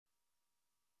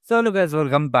So hello guys,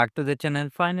 welcome back to the channel.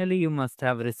 Finally, you must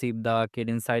have received the Arcade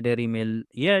Insider email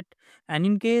yet, and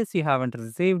in case you haven't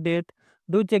received it,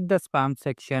 do check the spam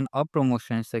section or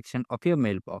promotion section of your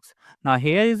mailbox. Now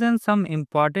here is some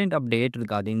important update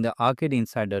regarding the Arcade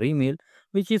Insider email,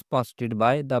 which is posted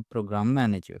by the program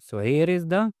manager. So here is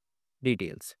the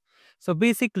details. So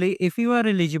basically, if you are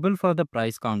eligible for the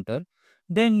price counter,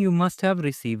 then you must have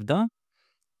received the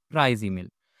prize email.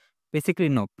 Basically,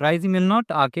 no, prize email, not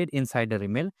Arcade Insider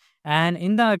email. And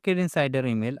in the Arcade Insider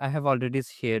email, I have already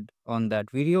shared on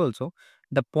that video also.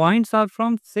 The points are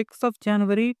from 6th of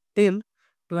January till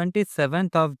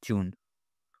 27th of June.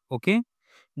 Okay.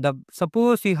 The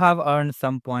suppose you have earned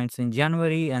some points in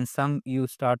January and some you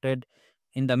started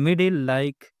in the middle,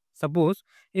 like suppose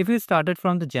if you started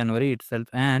from the January itself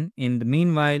and in the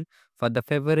meanwhile for the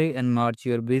February and March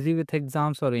you're busy with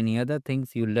exams or any other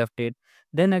things, you left it,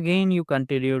 then again you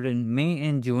continued in May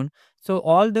and June. So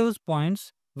all those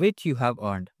points which you have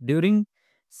earned during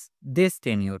this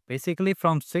tenure, basically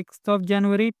from 6th of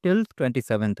January till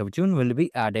 27th of June, will be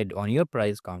added on your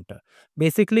price counter.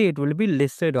 Basically, it will be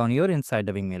listed on your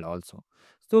insider email also.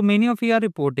 So many of you are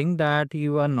reporting that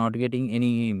you are not getting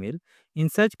any email. In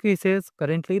such cases,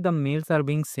 currently the mails are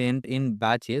being sent in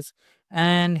batches.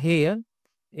 And here,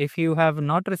 if you have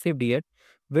not received yet,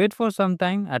 wait for some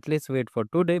time, at least wait for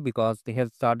today because they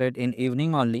have started in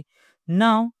evening only.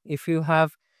 Now, if you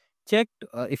have checked,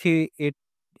 if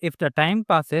the time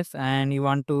passes and you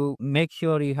want to make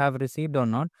sure you have received or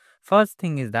not, first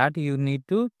thing is that you need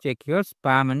to check your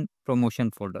spam and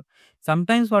promotion folder.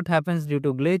 Sometimes what happens due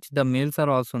to glitch, the mails are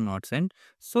also not sent.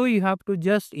 So you have to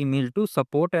just email to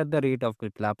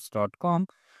support@qwiklabs.com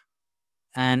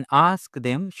and ask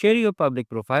them, share your public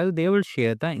profile. They will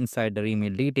share the insider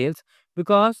email details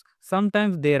because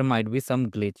sometimes there might be some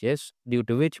glitches due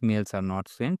to which mails are not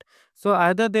sent. So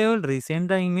either they will resend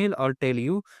the email or tell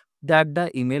you that the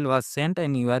email was sent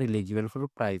and you are eligible for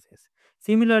prizes.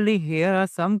 Similarly, here are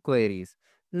some queries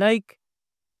like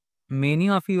many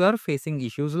of you are facing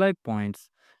issues like points.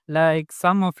 Like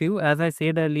some of you, as I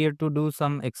said earlier, to do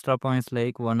some extra points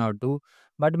like one or two,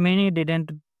 but many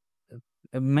didn't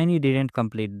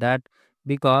complete that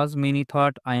because many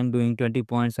thought I am doing 20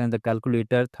 points and the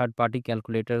calculator, third party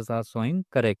calculators are showing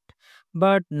correct.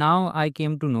 But now I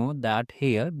came to know that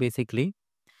here basically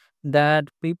that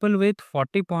people with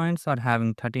 40 points are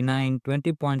having 39,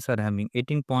 20 points are having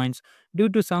 18 points due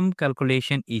to some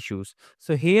calculation issues.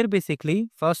 So here basically,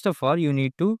 first of all, you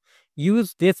need to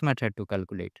use this method to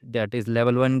calculate. That is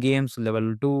level 1 games,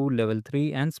 level 2, level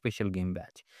 3 and special game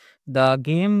batch. The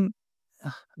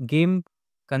game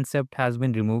concept has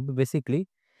been removed basically.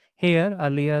 Here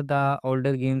earlier the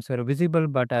older games were visible,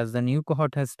 but as the new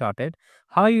cohort has started,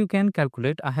 how you can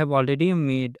calculate, I have already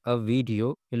made a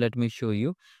video. Let me show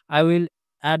you. I will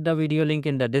add the video link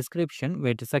in the description.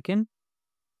 Wait a second.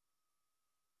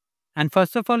 And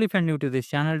first of all, if you're new to this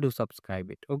channel, do subscribe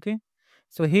it. Okay.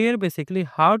 So here basically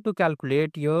how to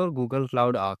calculate your Google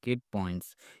Cloud Arcade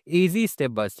points. Easy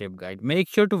step-by-step guide. Make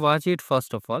sure to watch it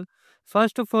first of all.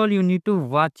 First of all, you need to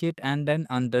watch it and then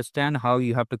understand how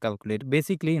you have to calculate.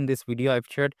 Basically, in this video, I've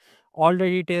shared all the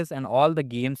details and all the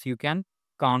games you can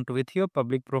count with your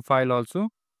public profile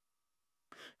also,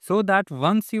 so that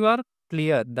once you are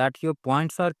clear that your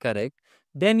points are correct,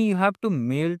 then you have to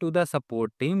mail to the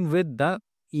support team with the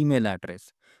email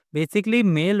address. Basically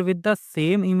mail with the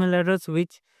same email address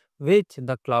which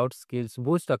the Cloud Skills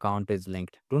Boost account is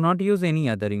linked. Do not use any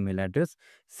other email address.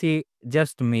 See,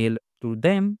 just mail to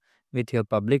them with your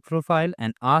public profile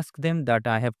and ask them that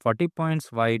I have 40 points,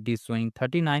 why it is showing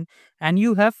 39, and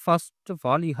you have, first of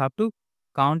all, you have to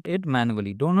count it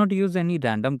manually. Do not use any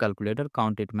random calculator,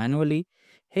 count it manually.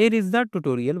 Here is the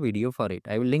tutorial video for it.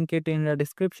 I will link it in the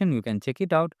description. You can check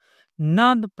it out.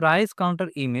 Now the price counter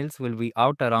emails will be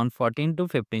out around 14 to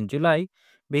 15 July.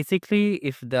 Basically,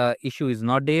 if the issue is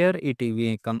not there, it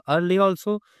will come early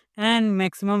also. And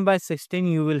maximum by 16,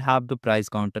 you will have the price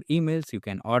counter emails. You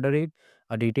can order it.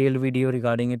 A detailed video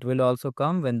regarding it will also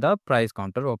come when the price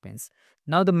counter opens.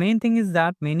 Now the main thing is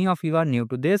that many of you are new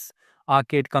to this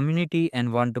arcade community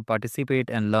and want to participate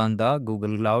and learn the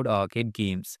Google Cloud Arcade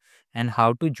games and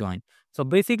how to join. So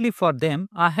basically for them,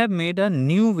 I have made a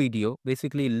new video,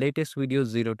 basically latest video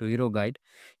 0 to hero guide.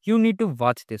 You need to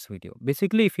watch this video.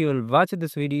 Basically, if you will watch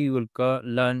this video, you will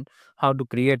learn how to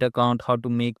create account, how to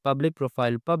make public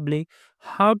profile public,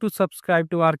 how to subscribe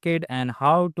to arcade and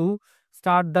how to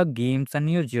start the games and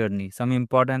your journey. Some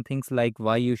important things like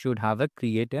why you should have a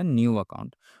create a new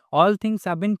account. All things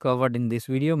have been covered in this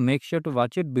video. Make sure to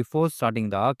watch it before starting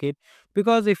the arcade,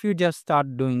 because if you just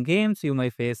start doing games, you may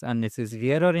face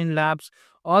unnecessary error in labs.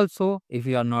 Also, if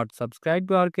you are not subscribed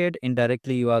to arcade,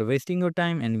 indirectly you are wasting your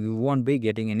time and you won't be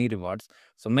getting any rewards.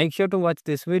 So make sure to watch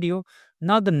this video.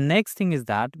 Now the next thing is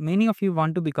that many of you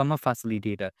want to become a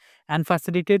facilitator, and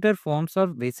facilitator forms are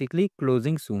basically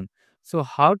closing soon. So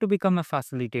how to become a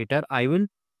facilitator? I will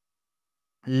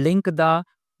link the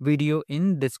video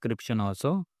in description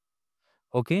also.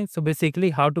 Okay, so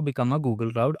basically how to become a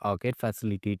Google Cloud Arcade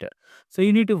facilitator. So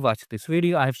you need to watch this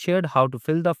video. I have shared how to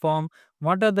fill the form,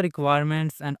 what are the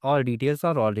requirements, and all details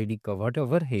are already covered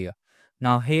over here.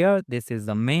 Now here, this is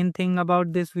the main thing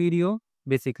about this video,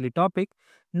 basically topic.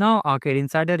 Now Arcade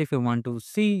Insider, if you want to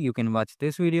see, you can watch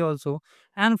this video also.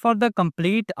 And for the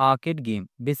complete arcade game,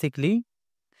 basically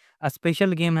a special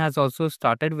game has also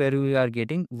started where we are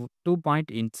getting 2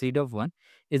 point instead of 1.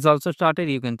 It's also started.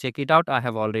 You can check it out. I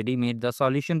have already made the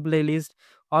solution playlist.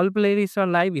 All playlists are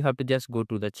live. You have to just go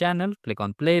to the channel, click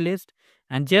on playlist,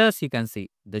 and just you can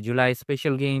see the July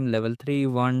special game level 3,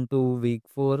 1, 2, week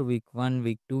 4, week 1,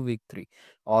 week 2, week 3.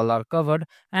 All are covered.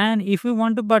 And if you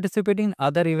want to participate in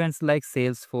other events like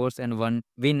Salesforce and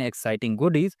win exciting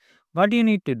goodies, what you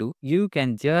need to do, you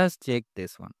can just check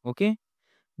this one. Okay,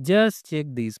 just check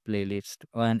these playlists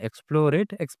and explore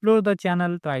it. Explore the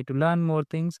channel, try to learn more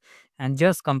things, and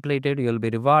just complete it. You'll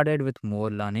be rewarded with more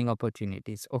learning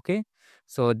opportunities. Okay,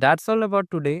 so that's all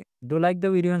about today. Do like the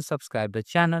video and subscribe the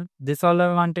channel. This all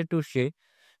I wanted to share.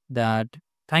 That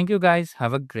thank you guys.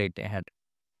 Have a great day ahead.